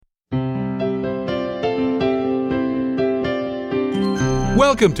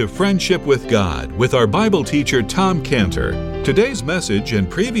Welcome to Friendship with God with our Bible teacher Tom Cantor. Today's message and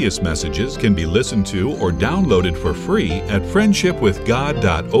previous messages can be listened to or downloaded for free at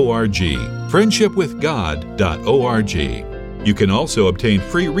friendshipwithgod.org. friendshipwithgod.org. You can also obtain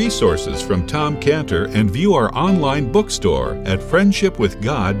free resources from Tom Cantor and view our online bookstore at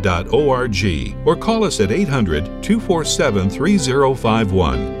friendshipwithgod.org or call us at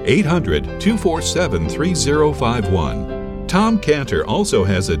 800-247-3051. 800-247-3051. Tom Cantor also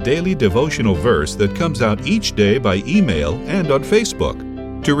has a daily devotional verse that comes out each day by email and on Facebook.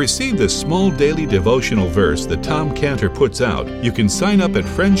 To receive this small daily devotional verse that Tom Cantor puts out, you can sign up at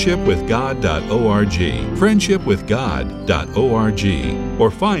friendshipwithgod.org, friendshipwithgod.org, or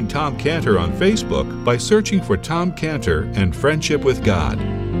find Tom Cantor on Facebook by searching for Tom Cantor and Friendship with God.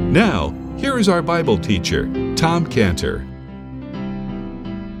 Now, here is our Bible teacher, Tom Cantor.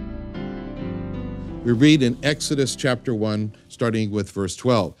 We read in Exodus chapter 1, starting with verse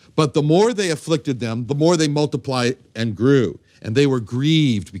 12. But the more they afflicted them, the more they multiplied and grew. And they were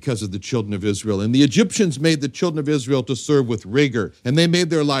grieved because of the children of Israel. And the Egyptians made the children of Israel to serve with rigor. And they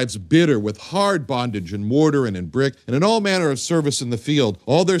made their lives bitter with hard bondage in mortar and in brick, and in all manner of service in the field.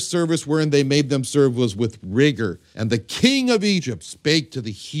 All their service wherein they made them serve was with rigor. And the king of Egypt spake to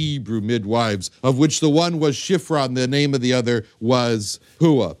the Hebrew midwives, of which the one was Shiphrah, and the name of the other was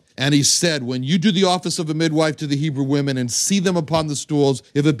Puah. And he said, when you do the office of a midwife to the Hebrew women and see them upon the stools,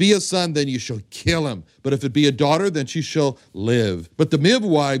 if it be a son, then you shall kill him. But if it be a daughter, then she shall live. But the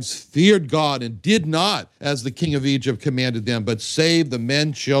midwives feared God and did not, as the king of Egypt commanded them, but saved the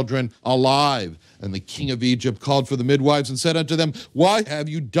men children alive. And the king of Egypt called for the midwives and said unto them, why have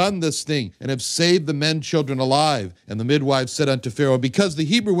you done this thing, and have saved the men children alive? And the midwives said unto Pharaoh, because the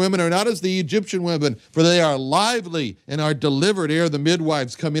Hebrew women are not as the Egyptian women, for they are lively and are delivered ere the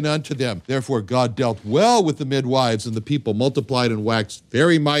midwives come in unto them. Therefore God dealt well with the midwives, and the people multiplied and waxed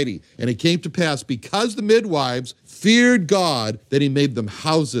very mighty. And it came to pass, because the midwives feared God, that he made them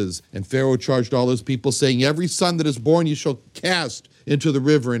houses. And Pharaoh charged all his people, saying, every son that is born you shall cast into the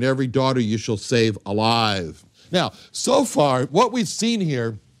river, and every daughter you shall save alive. Now, so far, what we've seen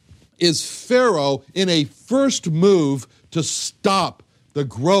here is Pharaoh in a first move to stop the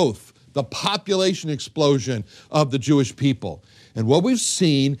growth, the population explosion of the Jewish people. And what we've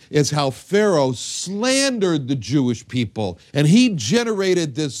seen is how Pharaoh slandered the Jewish people, and he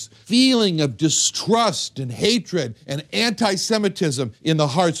generated this feeling of distrust and hatred and anti-Semitism in the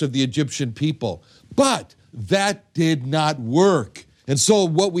hearts of the Egyptian people. But that did not work. And so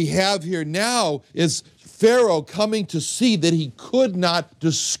what we have here now is Pharaoh coming to see that he could not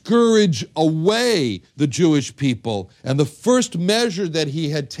discourage away the Jewish people. And the first measure that he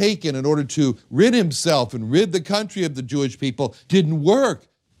had taken in order to rid himself and rid the country of the Jewish people didn't work.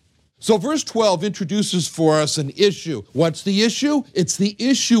 So verse 12 introduces for us an issue. What's the issue? It's the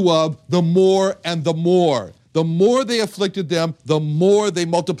issue of the more and the more. The more they afflicted them, the more they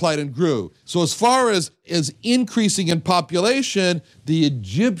multiplied and grew. So as far as increasing in population, the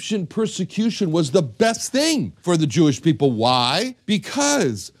Egyptian persecution was the best thing for the Jewish people. Why?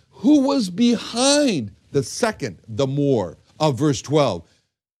 Because who was behind the second, the more, of verse 12?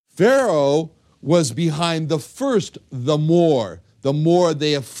 Pharaoh was behind the first, the more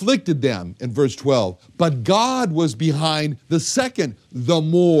they afflicted them, in verse 12. But God was behind the second, the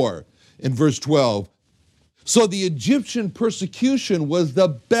more, in verse 12. So the Egyptian persecution was the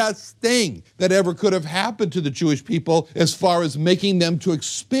best thing that ever could have happened to the Jewish people as far as making them to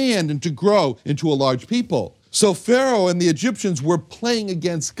expand and to grow into a large people. So Pharaoh and the Egyptians were playing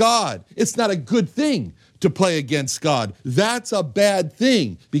against God. It's not a good thing to play against God. That's a bad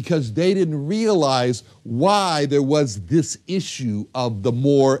thing because they didn't realize why there was this issue of the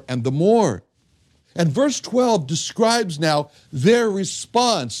more and the more. And verse 12 describes now their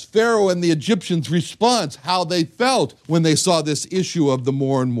response, Pharaoh and the Egyptians' response, how they felt when they saw this issue of the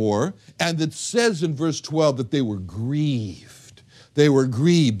more and more. And it says in verse 12 that they were grieved. They were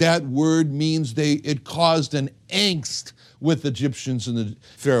grieved. That word means it caused an angst with the Egyptians and the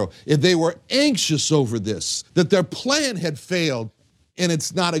Pharaoh. They were anxious over this, that their plan had failed. And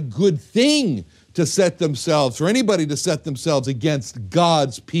it's not a good thing to set themselves, for anybody to set themselves against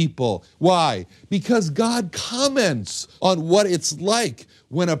God's people. Why? Because God comments on what it's like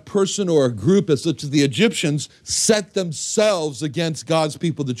when a person or a group, as such as the Egyptians, set themselves against God's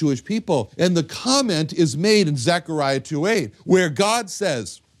people, the Jewish people. And the comment is made in Zechariah 2:8, where God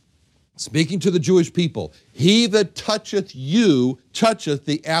says, speaking to the Jewish people, He that toucheth you toucheth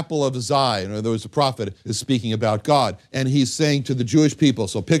the apple of his eye. In other words, the prophet is speaking about God. And he's saying to the Jewish people,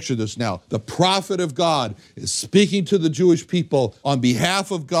 so picture this now, the prophet of God is speaking to the Jewish people on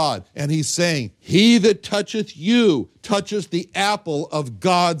behalf of God. And he's saying, he that toucheth you touches the apple of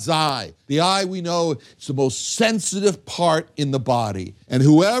God's eye. The eye, we know, is the most sensitive part in the body. And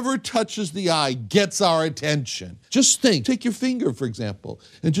whoever touches the eye gets our attention. Just think, take your finger, for example,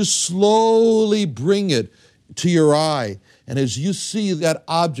 and just slowly bring it to your eye. And as you see that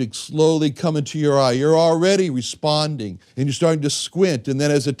object slowly come into your eye, you're already responding and you're starting to squint. And then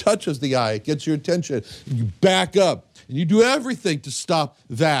as it touches the eye, it gets your attention. And you back up and you do everything to stop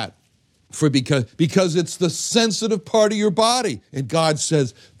that because it's the sensitive part of your body. And God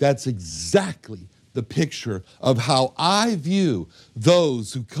says that's exactly the picture of how I view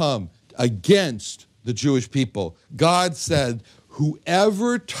those who come against the Jewish people. God said,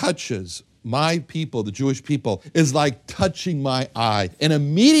 whoever touches my people, the Jewish people, is like touching my eye. And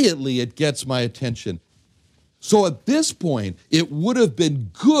immediately it gets my attention. So at this point, it would have been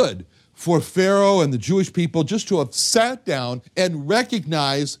good for Pharaoh and the Jewish people just to have sat down and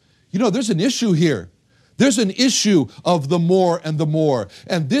recognized, there's an issue here. There's an issue of the more and the more.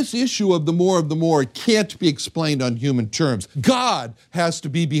 And this issue of the more can't be explained on human terms. God has to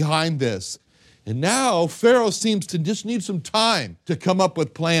be behind this. And now Pharaoh seems to just need some time to come up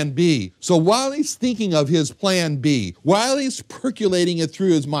with plan B. So while he's thinking of his plan B, while he's percolating it through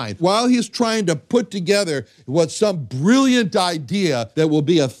his mind, while he's trying to put together some brilliant idea that will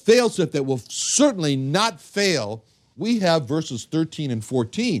be a failsafe that will certainly not fail, we have verses 13 and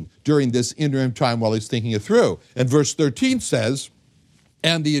 14 during this interim time while he's thinking it through. And verse 13 says,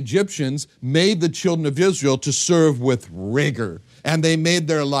 and the Egyptians made the children of Israel to serve with rigor, and they made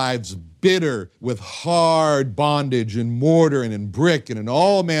their lives bitter with hard bondage and mortar and in brick and in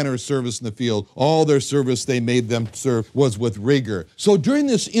all manner of service in the field. All their service they made them serve was with rigor. So during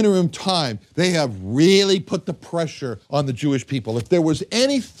this interim time, they have really put the pressure on the Jewish people. If there was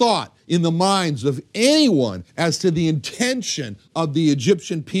any thought in the minds of anyone as to the intention of the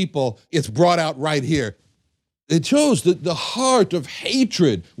Egyptian people, it's brought out right here. It shows the heart of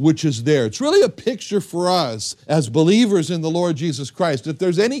hatred which is there. It's really a picture for us as believers in the Lord Jesus Christ. If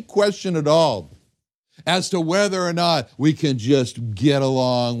there's any question at all as to whether or not we can just get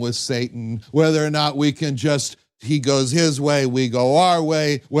along with Satan, whether or not we can just, he goes his way, we go our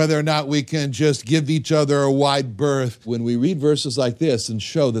way, whether or not we can just give each other a wide berth. When we read verses like this and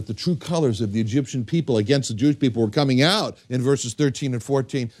show that the true colors of the Egyptian people against the Jewish people were coming out in verses 13 and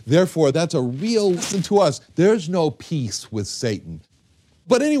 14, therefore that's a real lesson to us. There's no peace with Satan.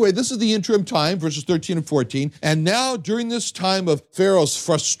 But anyway, this is the interim time, verses 13 and 14. And now during this time of Pharaoh's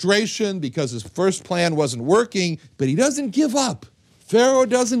frustration because his first plan wasn't working, but he doesn't give up. Pharaoh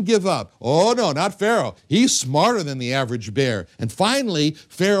doesn't give up. Oh, no, not Pharaoh. He's smarter than the average bear. And finally,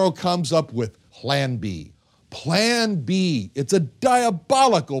 Pharaoh comes up with Plan B. Plan B. It's a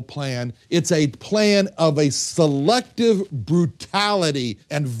diabolical plan. It's a plan of a selective brutality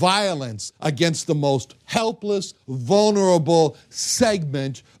and violence against the most helpless, vulnerable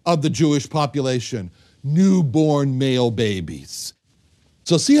segment of the Jewish population, newborn male babies.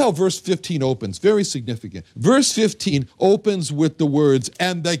 So see how verse 15 opens, very significant. Verse 15 opens with the words,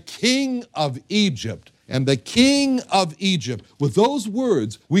 and the king of Egypt, and the king of Egypt. With those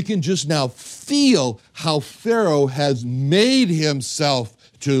words, we can just now feel how Pharaoh has made himself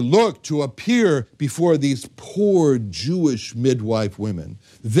to appear before these poor Jewish midwife women.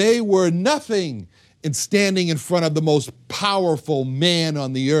 They were nothing in standing in front of the most powerful man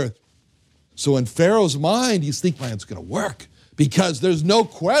on the earth. So in Pharaoh's mind, he's thinking, man, it's going to work. Because there's no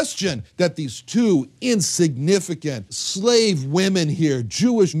question that these two insignificant slave women here,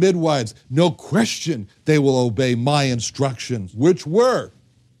 Jewish midwives, no question they will obey my instructions, which were,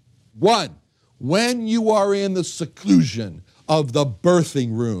 1, when you are in the seclusion of the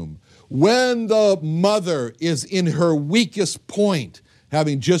birthing room, when the mother is in her weakest point,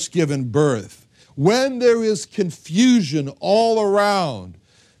 having just given birth, when there is confusion all around,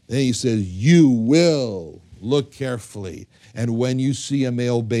 then he says, you will look carefully. And when you see a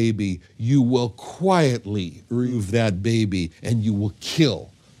male baby, you will quietly remove that baby and you will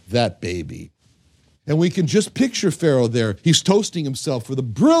kill that baby. And we can just picture Pharaoh there. He's toasting himself for the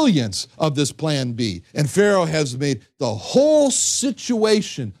brilliance of this plan B. And Pharaoh has made the whole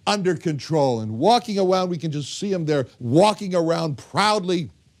situation under control. And walking around, we can just see him there walking around proudly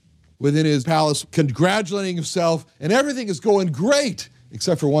within his palace, congratulating himself. And everything is going great,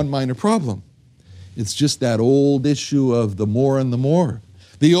 except for one minor problem. It's just that old issue of the more and the more,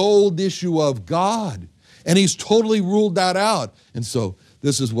 the old issue of God. And he's totally ruled that out. And so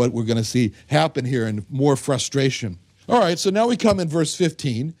this is what we're going to see happen here, and more frustration. All right, so now we come in verse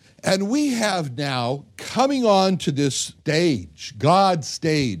 15, and we have now coming on to this stage, God's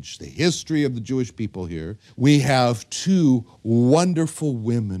stage, the history of the Jewish people here. We have two wonderful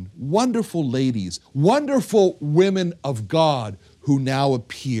women, wonderful ladies, wonderful women of God who now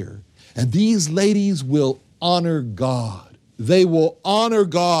appear. And these ladies will honor God. They will honor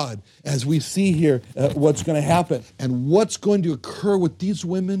God, as we see here what's going to happen. And what's going to occur with these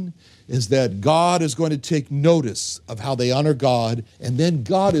women is that God is going to take notice of how they honor God, and then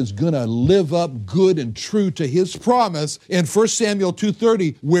God is going to live up good and true to his promise in 1 Samuel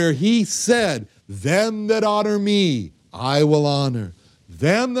 2:30, where he said, "Them that honor me, I will honor.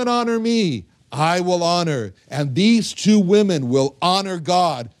 Them that honor me, I will honor." And these two women will honor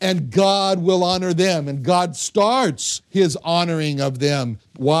God, and God will honor them. And God starts his honoring of them.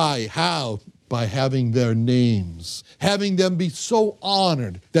 Why? How? By having their names, having them be so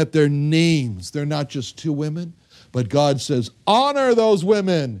honored that their names, they're not just two women, but God says, honor those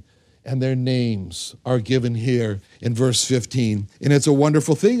women. And their names are given here in verse 15. And it's a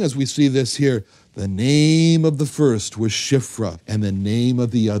wonderful thing as we see this here. The name of the first was Shiphrah, and the name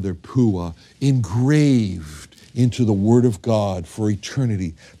of the other Puah, engraved into the word of God for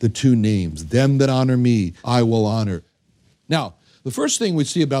eternity. The two names, them that honor me, I will honor. Now, the first thing we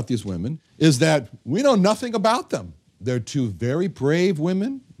see about these women is that we know nothing about them. They're two very brave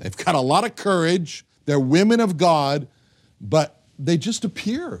women. They've got a lot of courage. They're women of God, but they just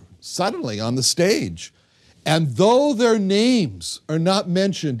appear suddenly on the stage. And though their names are not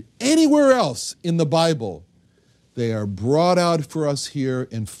mentioned anywhere else in the Bible, they are brought out for us here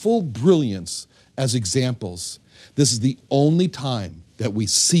in full brilliance as examples. This is the only time that we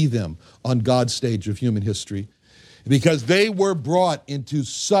see them on God's stage of human history, because they were brought into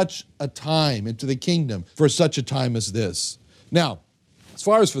such a time, into the kingdom, for such a time as this. Now, as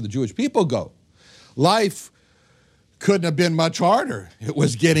far as for the Jewish people go, life couldn't have been much harder. It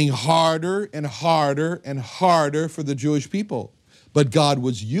was getting harder and harder and harder for the Jewish people. But God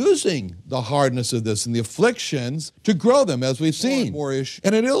was using the hardness of this and the afflictions to grow them, as we've seen.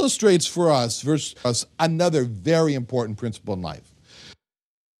 And it illustrates for us, another very important principle in life.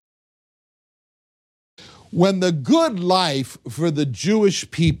 When the good life for the Jewish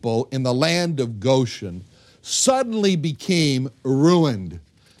people in the land of Goshen suddenly became ruined,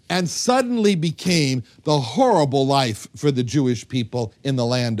 and suddenly became the horrible life for the Jewish people in the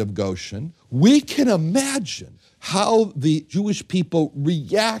land of Goshen, we can imagine how the Jewish people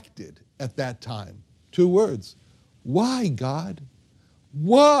reacted at that time. Two words. Why, God?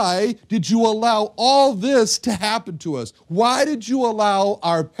 Why did you allow all this to happen to us? Why did you allow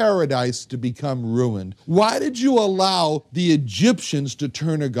our paradise to become ruined? Why did you allow the Egyptians to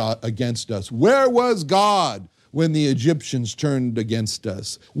turn against us? Where was God when the Egyptians turned against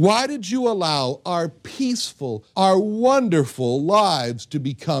us? Why did you allow our peaceful, our wonderful lives to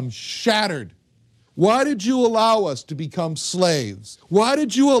become shattered? Why did you allow us to become slaves? Why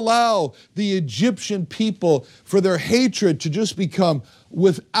did you allow the Egyptian people for their hatred to just become,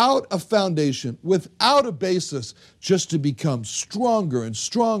 without a foundation, without a basis, just to become stronger and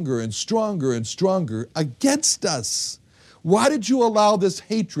stronger and stronger and stronger against us? Why did you allow this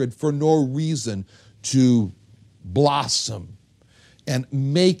hatred for no reason to blossom and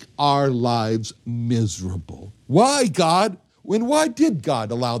make our lives miserable? Why, God? And why did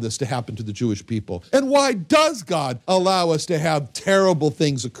God allow this to happen to the Jewish people? And why does God allow us to have terrible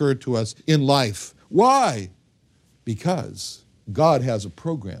things occur to us in life? Why? Because God has a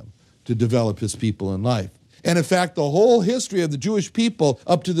program to develop his people in life. And in fact, the whole history of the Jewish people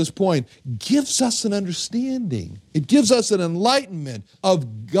up to this point gives us an understanding. It gives us an enlightenment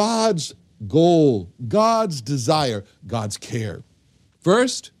of God's goal, God's desire, God's care.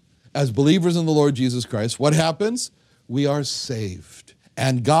 First, as believers in the Lord Jesus Christ, what happens? We are saved.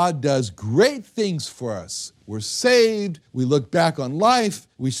 And God does great things for us. We're saved. We look back on life.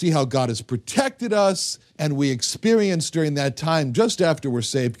 We see how God has protected us. And we experience during that time, just after we're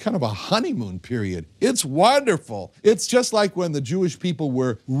saved, kind of a honeymoon period. It's wonderful. It's just like when the Jewish people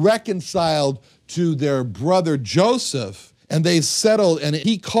were reconciled to their brother Joseph, and they settled, and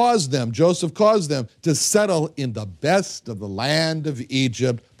Joseph caused them to settle in the best of the land of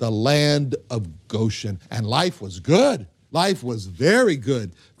Egypt, the land of Goshen. And life was good. Life was very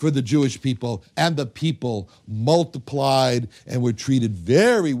good for the Jewish people, and the people multiplied and were treated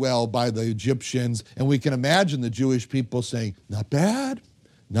very well by the Egyptians. And we can imagine the Jewish people saying, not bad,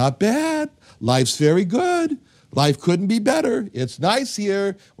 not bad. Life's very good. Life couldn't be better. It's nice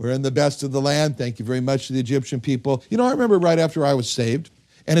here. We're in the best of the land. Thank you very much to the Egyptian people. You know, I remember right after I was saved,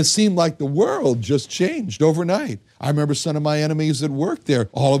 And it seemed like the world just changed overnight. I remember some of my enemies at work there.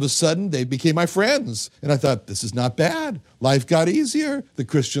 All of a sudden, they became my friends. And I thought, this is not bad. Life got easier. The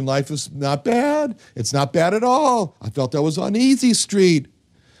Christian life is not bad. It's not bad at all. I felt I was on easy street.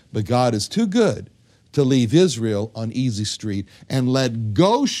 But God is too good to leave Israel on easy street and let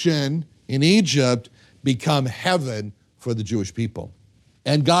Goshen in Egypt become heaven for the Jewish people.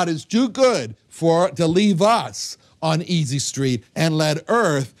 And God is too good to leave us on easy street and let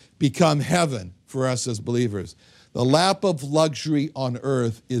earth become heaven for us as believers. The lap of luxury on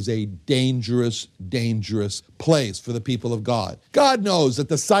earth is a dangerous, dangerous place for the people of God. God knows that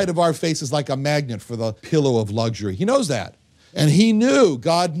the sight of our face is like a magnet for the pillow of luxury. He knows that. And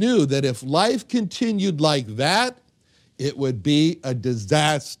God knew that if life continued like that, it would be a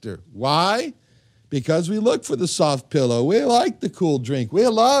disaster. Why? Because we look for the soft pillow. We like the cool drink. We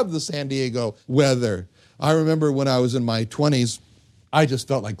love the San Diego weather. I remember when I was in my 20s, I just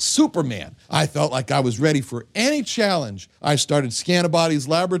felt like Superman. I felt like I was ready for any challenge. I started Scantibodies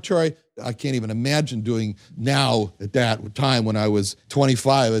Laboratory. I can't even imagine doing now at that time when I was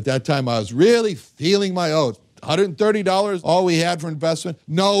 25. At that time, I was really feeling my oats. $130, all we had for investment,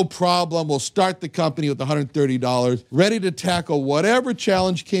 no problem. We'll start the company with $130, ready to tackle whatever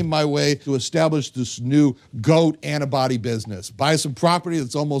challenge came my way to establish this new goat antibody business. Buy some property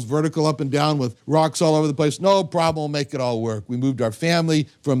that's almost vertical up and down with rocks all over the place. No problem, we'll make it all work. We moved our family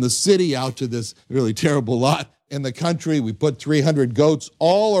from the city out to this really terrible lot in the country. We put 300 goats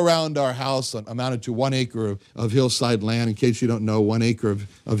all around our house, amounted to 1 acre of hillside land. In case you don't know, 1 acre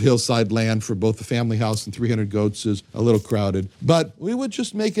of hillside land for both the family house and 300 goats is a little crowded. But we would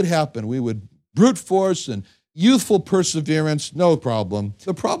just make it happen. We would brute force and youthful perseverance, no problem.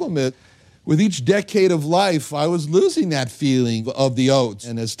 The problem is, with each decade of life, I was losing that feeling of the oats.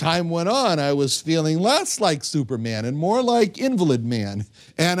 And as time went on, I was feeling less like Superman and more like Invalid Man.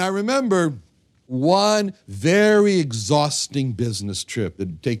 And I remember one very exhausting business trip that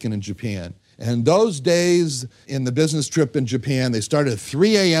I'd taken in Japan. And those days in the business trip in Japan, they started at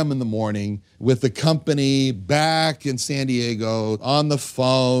 3 a.m. in the morning with the company back in San Diego on the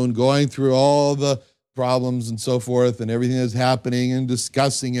phone, going through all the problems and so forth and everything that's happening and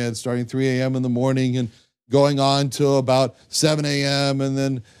discussing it, starting 3 a.m. in the morning and going on till about 7 a.m. and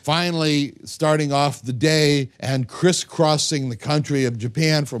then finally starting off the day and crisscrossing the country of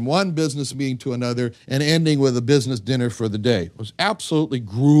Japan from one business meeting to another and ending with a business dinner for the day. It was absolutely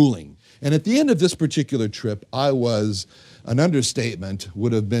grueling. And at the end of this particular trip, an understatement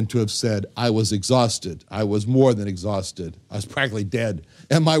would have been to have said, I was exhausted. I was more than exhausted. I was practically dead.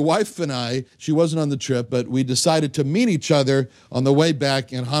 And my wife and I, she wasn't on the trip, but we decided to meet each other on the way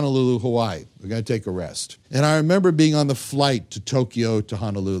back in Honolulu, Hawaii. We're going to take a rest. And I remember being on the flight to Tokyo to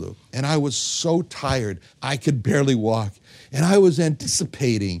Honolulu. And I was so tired, I could barely walk. And I was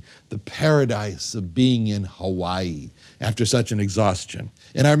anticipating the paradise of being in Hawaii after such an exhaustion.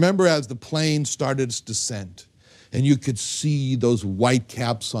 And I remember as the plane started its descent, and you could see those white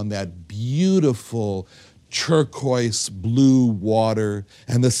caps on that beautiful turquoise blue water,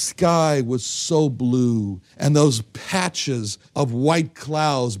 and the sky was so blue, and those patches of white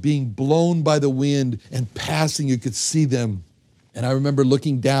clouds being blown by the wind and passing, you could see them. And I remember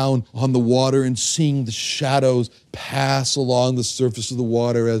looking down on the water and seeing the shadows pass along the surface of the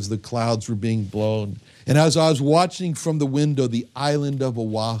water as the clouds were being blown. And as I was watching from the window, the island of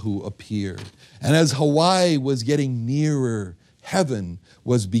Oahu appeared. And as Hawaii was getting nearer, heaven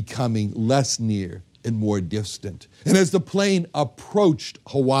was becoming less near and more distant. And as the plane approached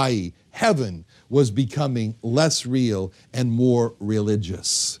Hawaii, heaven was becoming less real and more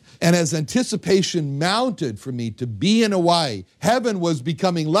religious. And as anticipation mounted for me to be in Hawaii, heaven was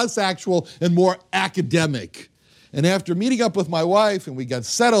becoming less actual and more academic. And after meeting up with my wife, and we got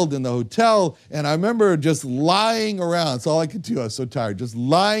settled in the hotel, and I remember just lying around. That's all I could do. I was so tired. Just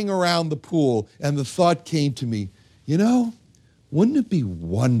lying around the pool, and the thought came to me, wouldn't it be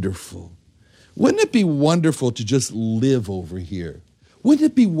wonderful? Wouldn't it be wonderful to just live over here? Wouldn't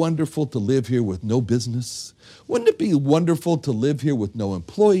it be wonderful to live here with no business? Wouldn't it be wonderful to live here with no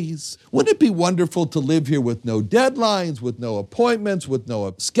employees? Wouldn't it be wonderful to live here with no deadlines, with no appointments, with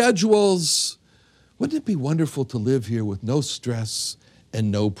no schedules? Wouldn't it be wonderful to live here with no stress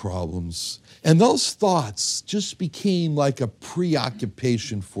and no problems? And those thoughts just became like a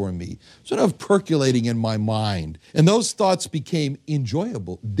preoccupation for me, sort of percolating in my mind. And those thoughts became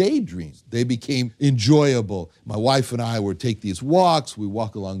enjoyable daydreams. They became enjoyable. My wife and I would take these walks. We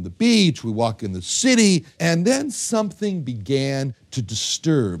walk along the beach. We walk in the city. And then something began to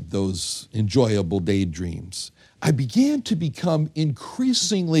disturb those enjoyable daydreams. I began to become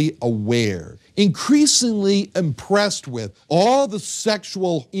increasingly aware, increasingly impressed with all the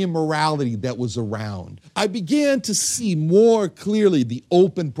sexual immorality that was around. I began to see more clearly the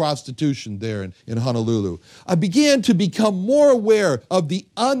open prostitution there in Honolulu. I began to become more aware of the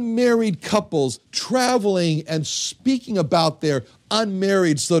unmarried couples traveling and speaking about their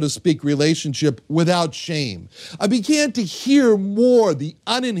unmarried, so to speak, relationship without shame. I began to hear more the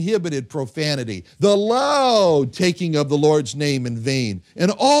uninhibited profanity, the loud taking of the Lord's name in vain. And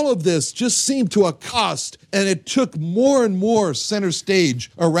all of this just seemed to accost, and it took more and more center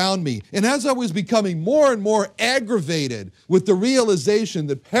stage around me. And as I was becoming more and more aggravated with the realization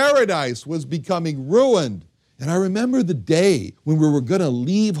that paradise was becoming ruined, and I remember the day when we were going to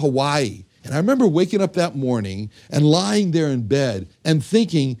leave Hawaii. And I remember waking up that morning and lying there in bed and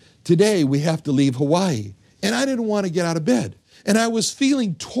thinking, today we have to leave Hawaii. And I didn't want to get out of bed. And I was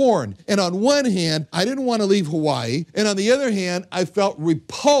feeling torn. And on one hand, I didn't want to leave Hawaii. And on the other hand, I felt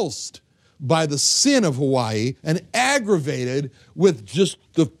repulsed by the sin of Hawaii and aggravated with just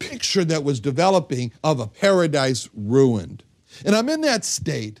the picture that was developing of a paradise ruined. And I'm in that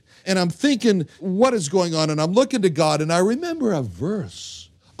state, and I'm thinking, what is going on? And I'm looking to God, and I remember a verse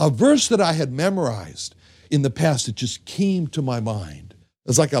that I had memorized in the past that just came to my mind. It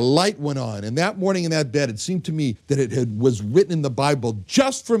was like a light went on. And that morning in that bed, it seemed to me that was written in the Bible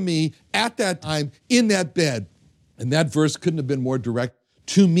just for me at that time in that bed. And that verse couldn't have been more direct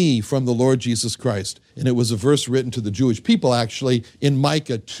to me from the Lord Jesus Christ. And it was a verse written to the Jewish people, actually, in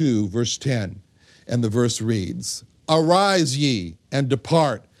Micah 2, verse 10. And the verse reads, "Arise ye and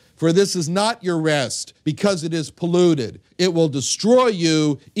depart, for this is not your rest, because it is polluted. It will destroy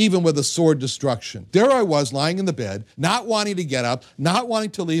you even with a sword destruction." There I was lying in the bed, not wanting to get up, not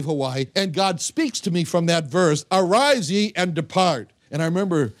wanting to leave Hawaii, and God speaks to me from that verse, "Arise ye and depart." And I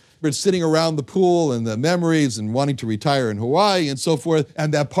remember sitting around the pool and the memories and wanting to retire in Hawaii and so forth,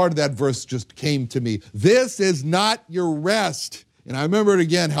 and that part of that verse just came to me. This is not your rest. And I remembered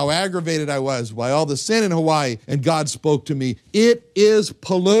again how aggravated I was by all the sin in Hawaii, and God spoke to me, "It is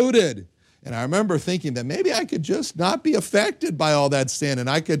polluted." And I remember thinking that maybe I could just not be affected by all that sin, and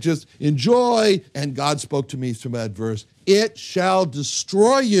I could just enjoy, and God spoke to me through that verse, "It shall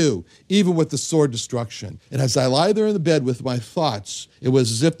destroy you, even with the sword destruction." And as I lie there in the bed with my thoughts, it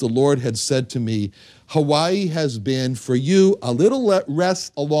was as if the Lord had said to me, Hawaii has been for you a little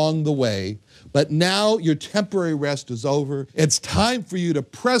rest along the way, but now your temporary rest is over. It's time for you to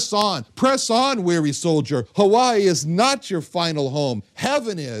press on. Press on, weary soldier. Hawaii is not your final home.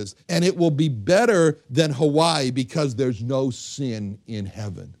 Heaven is, and it will be better than Hawaii because there's no sin in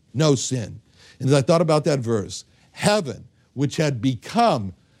heaven. No sin. And as I thought about that verse, heaven, which had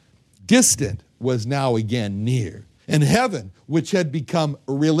become distant, was now again near. And heaven, which had become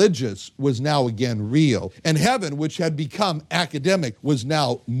religious, was now again real. And heaven, which had become academic, was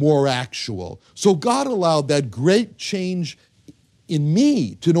now more actual. So God allowed that great change in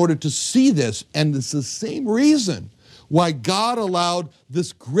me in order to see this. And it's the same reason why God allowed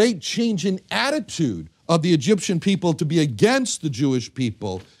this great change in attitude of the Egyptian people to be against the Jewish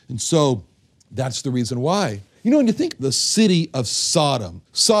people. And so that's the reason why. You know, when you think of the city of Sodom,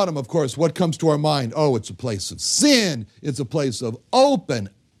 of course, what comes to our mind? Oh, it's a place of sin. It's a place of open,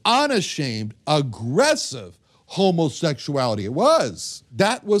 unashamed, aggressive homosexuality. It was.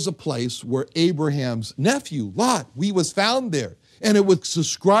 That was a place where Abraham's nephew, Lot, he was found there. And it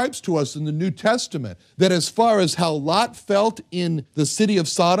describes to us in the New Testament that as far as how Lot felt in the city of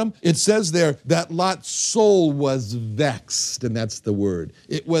Sodom, it says there that Lot's soul was vexed, and that's the word.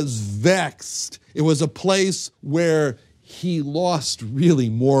 It was vexed. It was a place where he lost really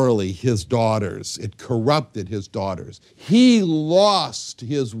morally his daughters. It corrupted his daughters. He lost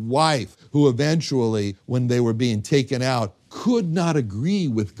his wife, who eventually, when they were being taken out, could not agree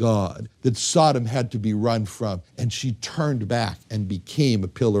with God that Sodom had to be run from, and she turned back and became a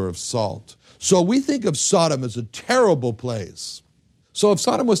pillar of salt. So we think of Sodom as a terrible place. So if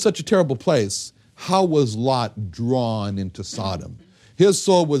Sodom was such a terrible place, how was Lot drawn into Sodom? His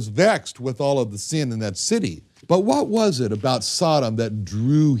soul was vexed with all of the sin in that city. But what was it about Sodom that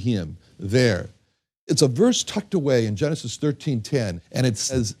drew him there? It's a verse tucked away in Genesis 13:10, and it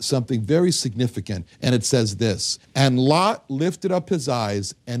says something very significant, and it says this, "And Lot lifted up his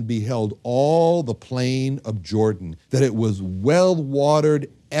eyes and beheld all the plain of Jordan, that it was well watered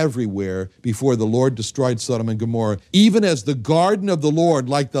everywhere before the Lord destroyed Sodom and Gomorrah, even as the garden of the Lord,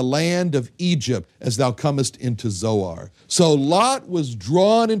 like the land of Egypt, as thou comest into Zoar. So Lot was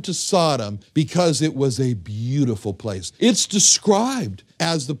drawn into Sodom because it was a beautiful place. It's described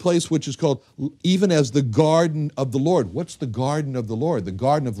as the place which is called even as the garden of the Lord. What's the garden of the Lord? The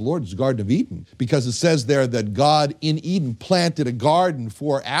garden of the Lord is the Garden of Eden, because it says there that God in Eden planted a garden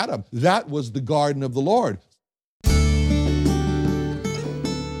for Adam. That was the garden of the Lord.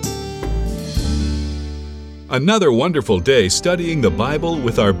 Another wonderful day studying the Bible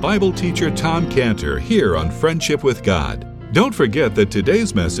with our Bible teacher Tom Cantor here on Friendship with God. Don't forget that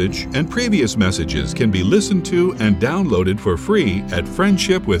today's message and previous messages can be listened to and downloaded for free at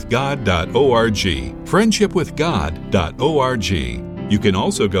friendshipwithgod.org. friendshipwithgod.org. You can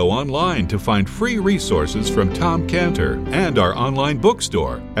also go online to find free resources from Tom Cantor and our online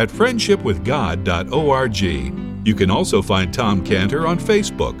bookstore at friendshipwithgod.org. You can also find Tom Cantor on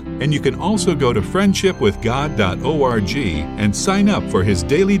Facebook, and you can also go to friendshipwithgod.org and sign up for his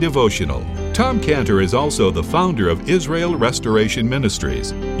daily devotional. Tom Cantor is also the founder of Israel Restoration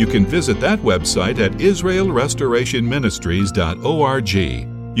Ministries. You can visit that website at israelrestorationministries.org.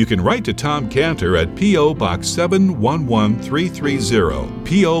 You can write to Tom Cantor at P.O. Box 711330,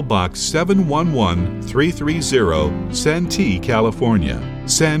 P.O. Box 711330, Santee, California.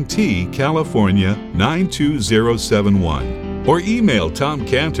 Santee, California 92071. Or email Tom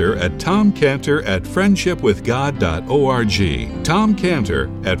Cantor at tomcantor@friendshipwithgod.org,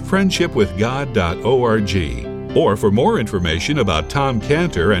 tomcantor@friendshipwithgod.org. Or for more information about Tom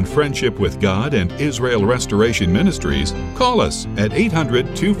Cantor and Friendship with God and Israel Restoration Ministries, call us at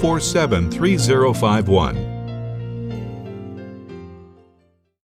 800-247-3051.